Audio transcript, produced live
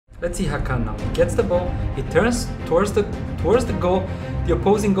Let's see Hakan now. He gets the ball, he turns towards the goal, the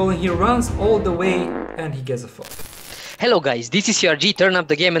opposing goal, and he runs all the way and he gets a foul. Hello guys, this is URG, turn up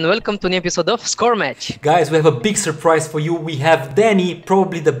the game and welcome to an episode of Score Match. Guys, we have a big surprise for you. We have Danny,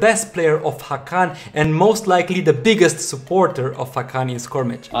 probably the best player of Hakan and most likely the biggest supporter of Hakan in Score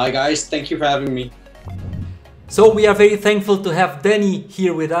Match. Hi guys, thank you for having me. So we are very thankful to have Danny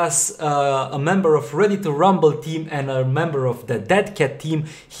here with us, a member of Ready to Rumble team and a member of the Dead Cat team.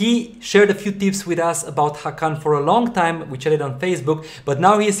 He shared a few tips with us about Hakan for a long time. We chatted on Facebook, but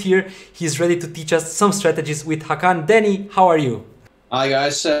now he's here. He's ready to teach us some strategies with Hakan. Danny, how are you? Hi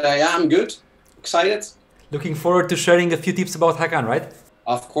guys, yeah, I'm good. Excited. Looking forward to sharing a few tips about Hakan, right?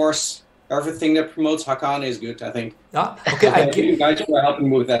 Of course, everything that promotes Hakan is good, I think. Ah, okay. You guys are helping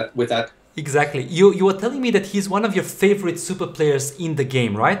me with that. Exactly. You were telling me that he's one of your favorite super players in the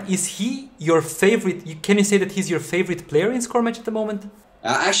game, right? Is he your favorite? Can you say that he's your favorite player in Score Match at the moment?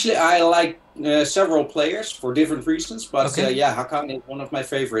 Actually, I like several players for different reasons, but okay. Yeah, Hakan is one of my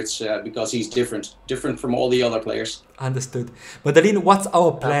favorites because he's different from all the other players. Understood. Madeleine, what's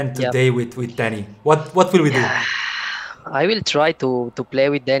our plan today with Danny? What will we do? I will try to play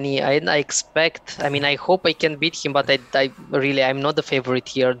with Danny. I hope I can beat him, but I'm not the favorite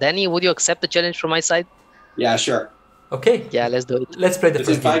here. Danny, would you accept the challenge from my side? Yeah, sure. Okay. Yeah, let's do it. Let's play the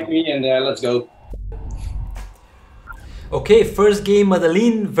first game. Invite me and let's go. Okay, first game,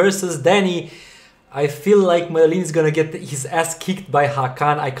 Madeleine versus Danny. I feel like Madeleine is gonna get his ass kicked by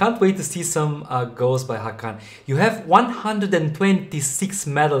Hakan. I can't wait to see some goals by Hakan. You have 126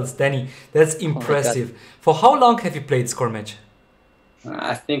 medals, Danny. That's impressive. For how long have you played Score Match?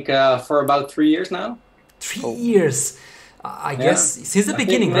 I think for about 3 years now. 3 years? I guess since the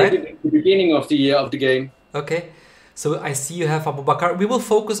beginning, right? The beginning of the game. Okay. So I see you have Abu Bakr. We will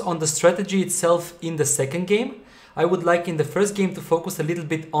focus on the strategy itself in the second game. I would like in the first game to focus a little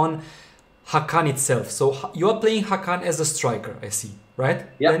bit on Hakan itself. So you are playing Hakan as a striker, I see, right,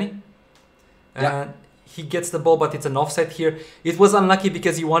 Danny? And he gets the ball, but it's an offside here. It was unlucky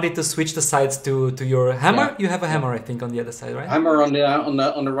because you wanted to switch the sides to your hammer. Yeah. You have a hammer, I think, on the other side, right? Hammer on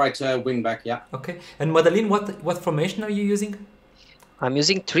the right wing back, yeah. Okay. And Madeleine, what formation are you using? I'm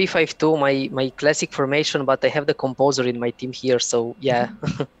using 3-5-2, my classic formation, but I have the composer in my team here, so yeah.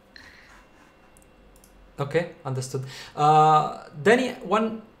 Okay, understood. Danny,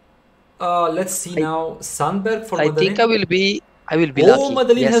 let's see now. Sandberg for Madeleine. I think I will be lucky. Oh,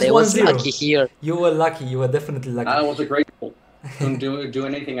 Madeleine has 1-0. Lucky here. You were lucky. You were definitely lucky. That was a great goal. Couldn't do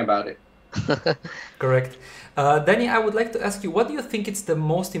anything about it. Correct. Danny, I would like to ask you, what do you think is the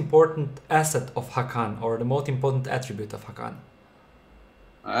most important asset of Hakan, or the most important attribute of Hakan?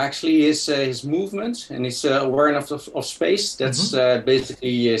 Actually, his movement and his awareness of space. That's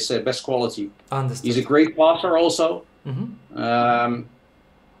basically his best quality. Understood. He's a great passer also.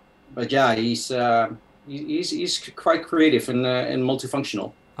 But yeah, he's quite creative and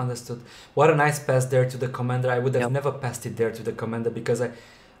multifunctional. Understood. What a nice pass there to the commander. I would have never passed it there to the commander because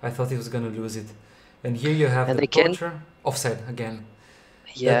I thought he was going to lose it. And here you have the poacher. Offside again.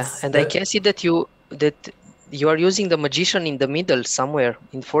 Yeah, I can see that you are using the magician in the middle somewhere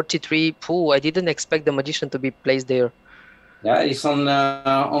in 43. I didn't expect the magician to be placed there. Yeah, he's on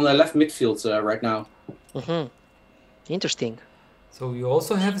the left midfield right now. Interesting. So you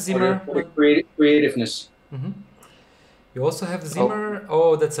also have Zimmer. For creativeness. You also have Zimmer.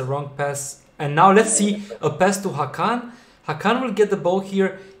 Oh, that's a wrong pass. And now let's see a pass to Hakan. Hakan will get the ball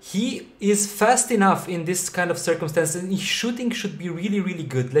here. He is fast enough in this kind of circumstance, and his shooting should be really, really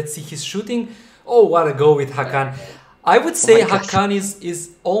good. Let's see his shooting. Oh, what a go with Hakan. I would say Hakan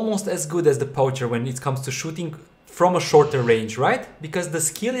is almost as good as the poacher when it comes to shooting from a shorter range, right? Because the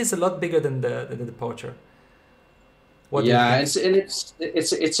skill is a lot bigger than the poacher. Yeah,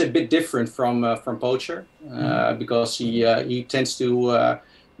 it's a bit different from poacher because he tends to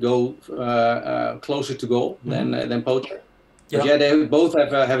go closer to goal than poacher. But yeah, they both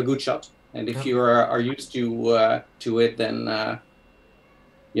have a good shot, and if you are used to it, then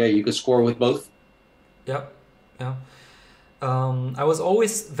yeah, you can score with both. Yeah. I was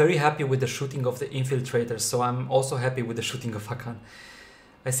always very happy with the shooting of the infiltrators, so I'm also happy with the shooting of Hakan.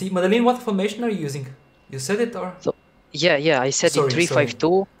 I see. Madeleine, what formation are you using? You said it, or? Yeah, I said in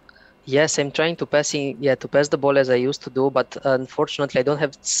 3-5-2. Yes, I'm trying to pass the ball as I used to do, but unfortunately I don't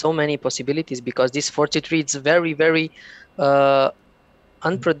have so many possibilities because this 43 is very, very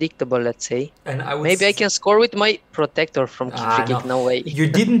unpredictable, let's say. And maybe I can score with my protector from free kick. No way. You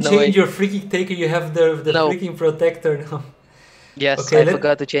didn't change your free kick taker. You have the freaking protector now. Yes, okay, I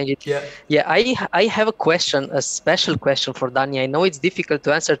forgot to change it. Yeah. Yeah, I have a question, a special question for Danny. I know it's difficult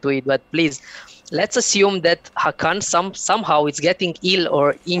to answer to it, but please, let's assume that Hakan somehow is getting ill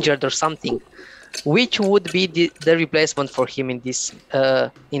or injured or something. Which would be the replacement for him in this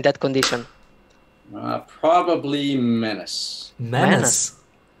in that condition? Probably Menace. Menace.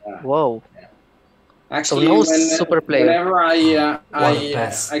 Yeah. Whoa. Yeah. Actually, so no super player. Whenever I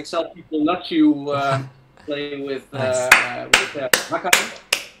tell people not to play with Hakan,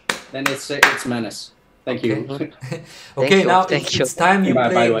 then it's Menace. Thank you. Okay, now it's time you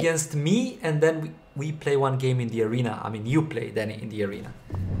play against me, and then we play one game in the arena. I mean, you play, Danny, in the arena.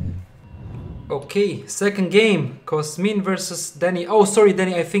 Okay, second game, Cosmin versus Danny. Oh, sorry,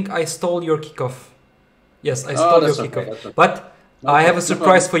 Danny, I think I stole your kickoff. Yes, I stole your kickoff. Okay. But I have a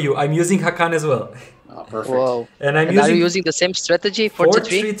surprise for you. I'm using Hakan as well. Oh, perfect. Wow. And are you using the same strategy,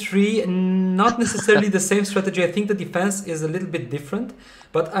 4-3-3? Not necessarily the same strategy. I think the defense is a little bit different.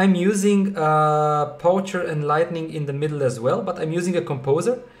 But I'm using Poacher and Lightning in the middle as well. But I'm using a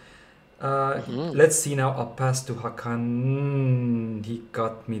Composer. Let's see now. I'll pass to Hakan. He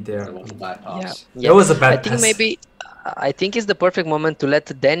got me there. That was a bad pass. Yeah. That was a bad pass. I think it's the perfect moment to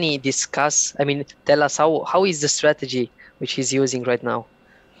let Danny discuss. I mean, tell us how is the strategy which he's using right now,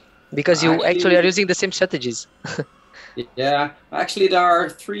 because you actually are using the same strategies. Yeah, actually there are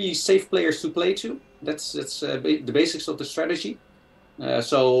 3 safe players to play to. That's the basics of the strategy. Basically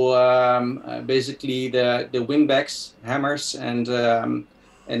the wingbacks, hammers, and the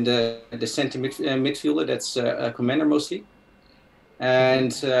center midfielder. That's a commander mostly.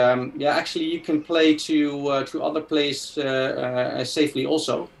 And actually you can play to other players safely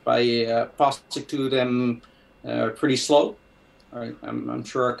also by passing to them pretty slow. I'm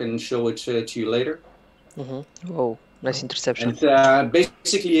sure I can show it to you later. Oh, nice interception. And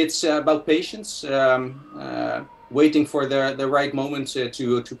basically it's about patience, waiting for the right moment to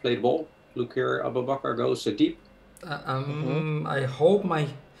play the ball. Look here, Abubakar goes deep. I hope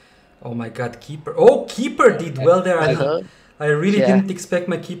oh my god, keeper. Oh, keeper did well there. I really didn't expect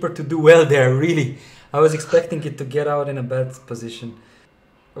my keeper to do well there, really. I was expecting it to get out in a bad position.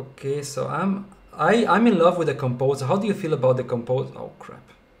 Okay, so I'm in love with the Composer. How do you feel about the Composer? Oh crap.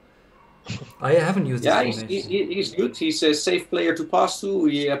 I haven't used this formation. He's good. He's a safe player to pass to.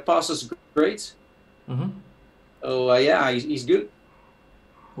 He passes great. Oh he's good.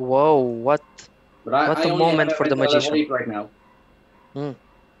 Whoa, what a moment for the magician. Level 8 right now.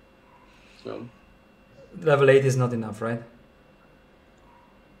 So level 8 is not enough, right?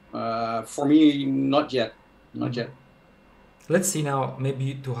 For me, not yet. Not yet. Let's see now,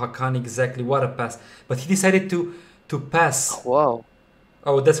 maybe to Hakan exactly what a pass. But he decided to pass. Wow.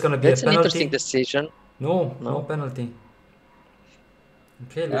 Oh, that's gonna be a penalty. That's an interesting decision. No penalty.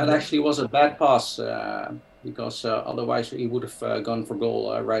 Okay. That actually was a bad pass because otherwise he would have gone for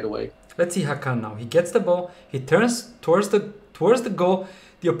goal right away. Let's see Hakan now. He gets the ball. He turns towards the goal,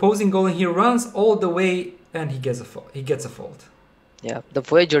 the opposing goal, and he runs all the way, and he gets a fault. Yeah, the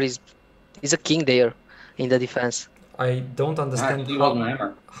Voyager is a king there in the defense. I don't understand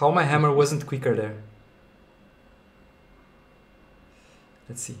how my hammer wasn't quicker there.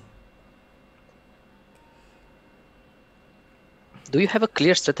 Let's see. Do you have a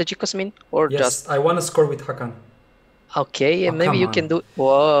clear strategy, Cosmin, or yes, just? I want to score with Hakan. Okay, and maybe you can do.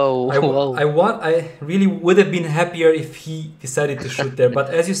 Whoa! I really would have been happier if he decided to shoot there.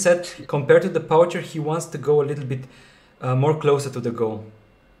 But as you said, compared to the Poacher, he wants to go a little bit more closer to the goal.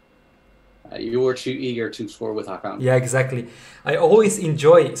 You were too eager to score with Hakan. Yeah, exactly. I always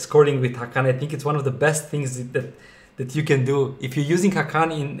enjoy scoring with Hakan. I think it's one of the best things that you can do. If you're using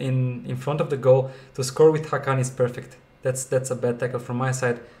Hakan in front of the goal, to score with Hakan is perfect. That's a bad tackle from my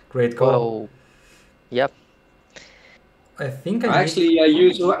side. Great goal. Whoa. Yep. I think I actually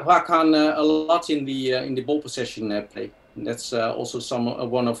use Hakan a lot in the ball possession play. And that's also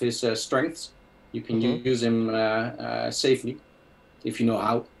one of his strengths. You can use him safely if you know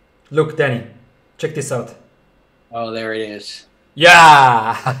how. Look, Danny, check this out. Oh, there it is.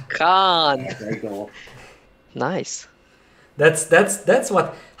 Yeah, Hakan. Very cool. Nice. That's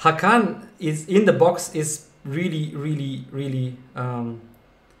what Hakan is in the box is really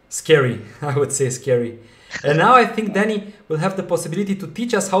scary. I would say scary. And now I think Danny will have the possibility to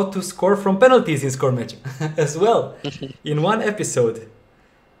teach us how to score from penalties in Score Match as well in one episode.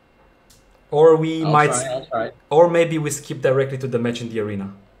 Or I'll try. Or maybe we skip directly to the match in the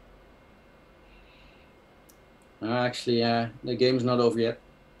arena. Actually, the game's not over yet.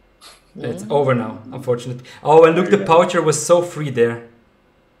 It's over now, unfortunately. Oh, and look, the Poacher was so free there.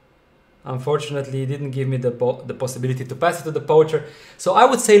 Unfortunately, he didn't give me the possibility to pass it to the Poacher. So I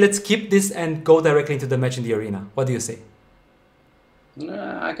would say let's skip this and go directly into the match in the arena. What do you say?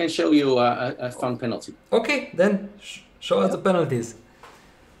 I can show you a fun penalty. Okay, then show us the penalties.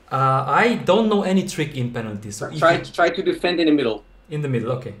 I don't know any trick in penalties. So try to defend in the middle. In the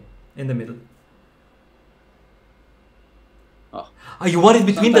middle, okay. In the middle. Oh, you want it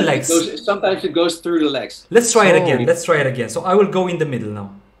between the legs. Sometimes it goes through the legs. Let's try it again. Let's try it again. So I will go in the middle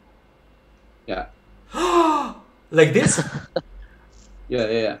now. Yeah. Like this?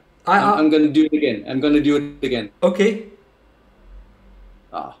 Yeah. I'm going to do it again. I'm going to do it again. Okay.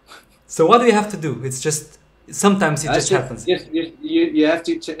 Oh. So what do you have to do? It's just sometimes it just happens. You have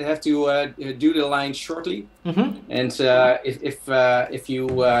to do the line shortly, and if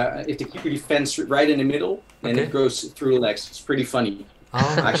the keeper defends right in the middle, then it goes through the legs. It's pretty funny.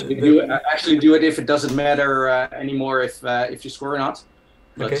 Oh. Actually do it if it doesn't matter anymore if you score or not.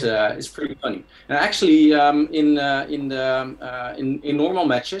 But it's pretty funny. And actually, in normal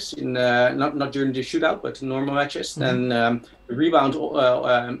matches, not during the shootout, but in normal matches, then the rebound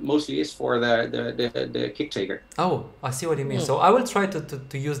mostly is for the kick taker. Oh, I see what you mean. So I will try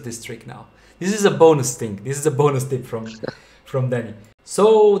to use this trick now. This is a bonus thing. This is a bonus tip from Danny.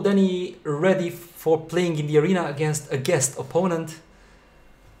 So Danny, ready for playing in the arena against a guest opponent?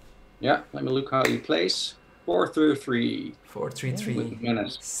 Yeah. Let me look how he plays. 4-3-3.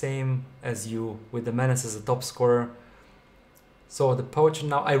 4-3-3. Same as you, with the Menace as the top scorer. So the poacher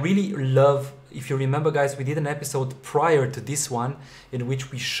now, I really love, if you remember guys, we did an episode prior to this one in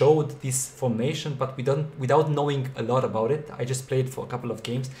which we showed this formation, but without knowing a lot about it. I just played for a couple of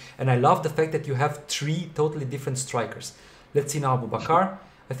games, and I love the fact that you have 3 totally different strikers. Let's see now Abubakar.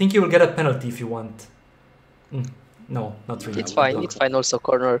 I think you will get a penalty if you want. No, not really. It's fine. It's fine. Also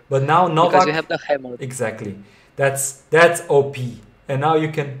corner. But now Novak, because you have the hammer. Exactly. That's OP. And now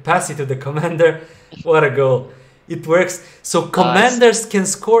you can pass it to the commander. What a goal! It works. So commanders can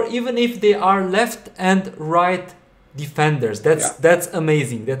score even if they are left and right defenders. That's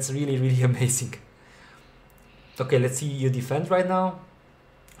amazing. That's really amazing. Okay, let's see you defend right now.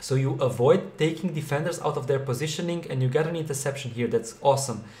 So you avoid taking defenders out of their positioning, and you get an interception here. That's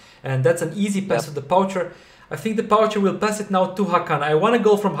awesome. And that's an easy pass to the poacher. I think the poacher will pass it now to Hakan. I want a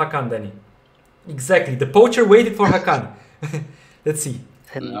goal from Hakan, Danny. Exactly. The poacher waited for Hakan. Let's see.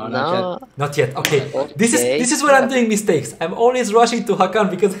 No, not yet. Okay. This is where I'm doing mistakes. I'm always rushing to Hakan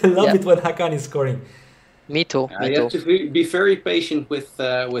because I love it when Hakan is scoring. Me too. You have to be very patient with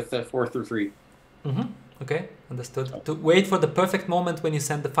 4-3. Okay, understood. To wait for the perfect moment when you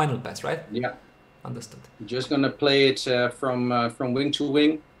send the final pass, right? Yeah. Understood. Just gonna play it from wing to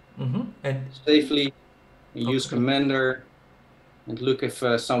wing, and safely. Use commander and look if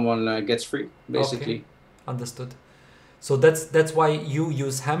someone gets free, basically. Okay. Understood. So that's why you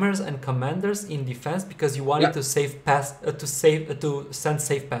use hammers and commanders in defense, because you wanted to send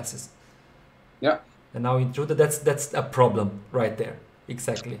safe passes. Yeah. And now intruder, that's a problem right there.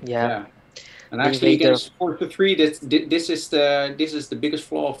 Exactly. Yeah. And actually against 4-3, this is the biggest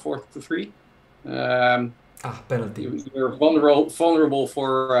flaw of 4-3. Penalty. You're vulnerable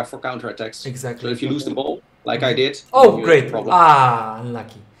for counterattacks. Exactly. So if you lose the ball, like I did. Oh, great!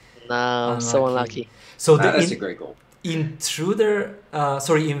 Unlucky. No, so unlucky. So that's a great goal. Invader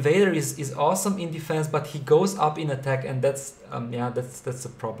is awesome in defense, but he goes up in attack, and that's a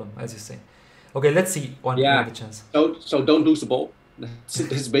problem, as you say. Okay, let's see one chance. So don't lose the ball.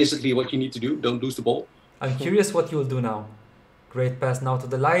 That's basically what you need to do. Don't lose the ball. I'm curious what you will do now. Great pass now to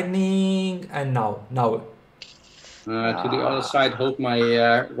the lightning, and now. To the other side, hope my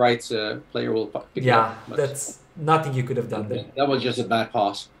right player will pick it up. Yeah, that's nothing you could have done there. That was just a bad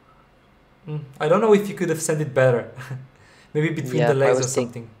pass. I don't know if you could have sent it better. Maybe between the legs or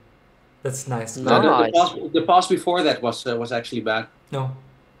something. That's nice. The pass before that was actually bad. No.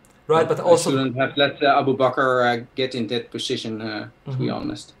 Right, but also... I shouldn't have let Abubakar get in that position, to be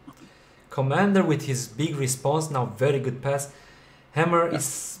honest. Commander with his big response now, very good pass. Hammer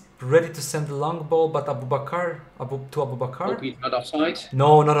is ready to send the long ball, but Abubakar. Hope he's not offside.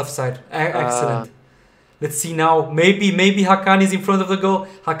 No, not offside. Excellent. Let's see now. Maybe Hakan is in front of the goal.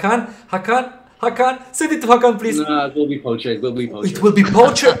 Hakan, send it to Hakan, please. No, it will be poacher. It will be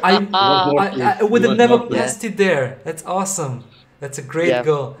poacher. I would have never passed it there. That's awesome. That's a great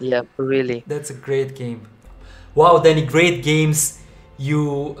goal. Yeah, really. That's a great game. Wow, Danny, great games.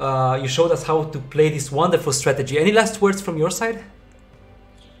 You showed us how to play this wonderful strategy. Any last words from your side?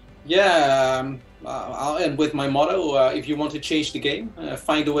 Yeah, I'll end with my motto. If you want to change the game,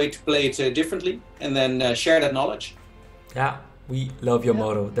 find a way to play it differently, and then share that knowledge. Yeah, we love your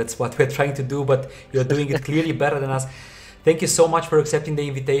motto. That's what we're trying to do, but you're doing it clearly better than us. Thank you so much for accepting the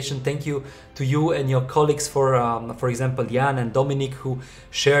invitation. Thank you to you and your colleagues for example, Jan and Dominic, who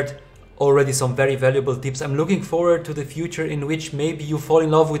shared already some very valuable tips. I'm looking forward to the future in which maybe you fall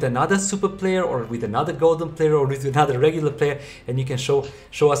in love with another super player or with another golden player or with another regular player, and you can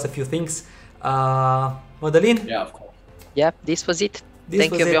show us a few things. Madeleine? Yeah, of course. Yeah, this was it.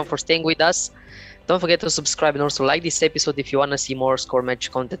 Thank you everyone for staying with us. Don't forget to subscribe and also like this episode if you want to see more Score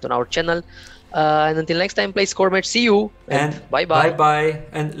Match content on our channel. And until next time, play Score Match. See you and bye bye. Bye bye.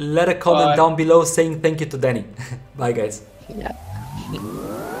 And let a comment down below saying thank you to Danny. Bye guys.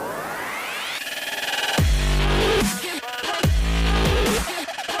 Yeah.